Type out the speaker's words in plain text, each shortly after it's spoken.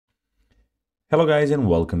Hello guys and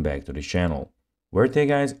welcome back to the channel, where today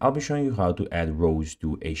guys I'll be showing you how to add rows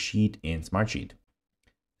to a sheet in Smartsheet.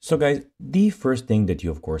 So guys, the first thing that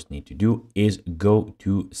you of course need to do is go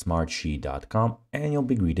to smartsheet.com and you'll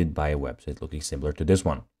be greeted by a website looking similar to this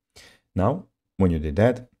one. Now, when you did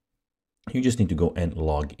that, you just need to go and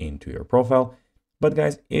log into your profile. But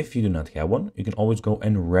guys, if you do not have one, you can always go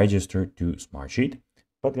and register to Smartsheet.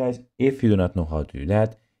 But guys, if you do not know how to do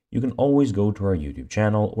that, you can always go to our YouTube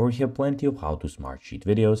channel where we have plenty of how to Smartsheet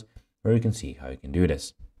videos where you can see how you can do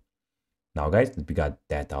this. Now guys, that we got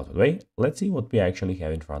that out of the way, let's see what we actually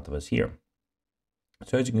have in front of us here.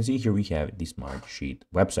 So as you can see here, we have the Smartsheet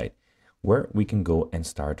website where we can go and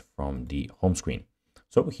start from the home screen.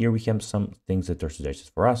 So here we have some things that are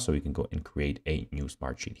suggested for us. So we can go and create a new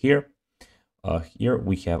Smartsheet here. Here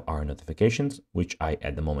we have our notifications, which I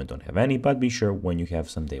at the moment don't have any, but be sure when you have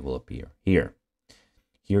some, they will appear here.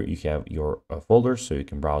 Here you have your folders, so you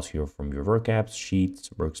can browse here from your work apps, sheets,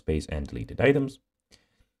 workspace, and deleted items.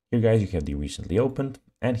 Here guys, you have the recently opened,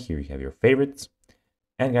 and here you have your favorites.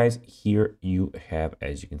 And guys, here you have,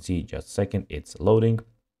 as you can see, just a second, it's loading.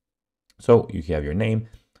 So you have your name.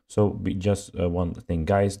 So just one thing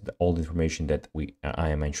guys, all the information that I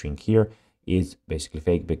am entering here is basically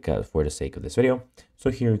fake because for the sake of this video.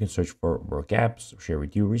 So here you can search for work apps, share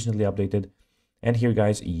with you, recently updated. And here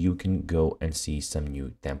guys, you can go and see some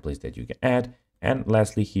new templates that you can add. And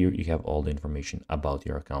lastly, here you have all the information about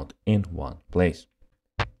your account in one place.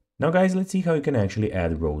 Now guys, let's see how you can actually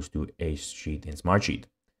add rows to a sheet in Smartsheet.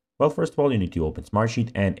 Well, first of all, you need to open Smartsheet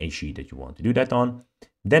and a sheet that you want to do that on.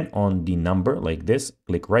 Then on the number like this,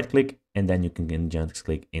 right click, and then you can just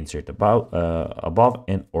click insert above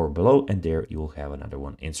and or below, and there you will have another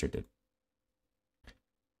one inserted.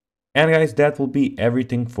 And guys, that will be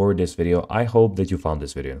everything for this video. I hope that you found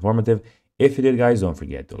this video informative. If you did guys, don't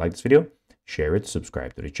forget to like this video, share it,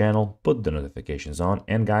 subscribe to the channel, put the notifications on,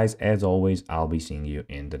 and guys, as always, I'll be seeing you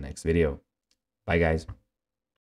in the next video. Bye guys.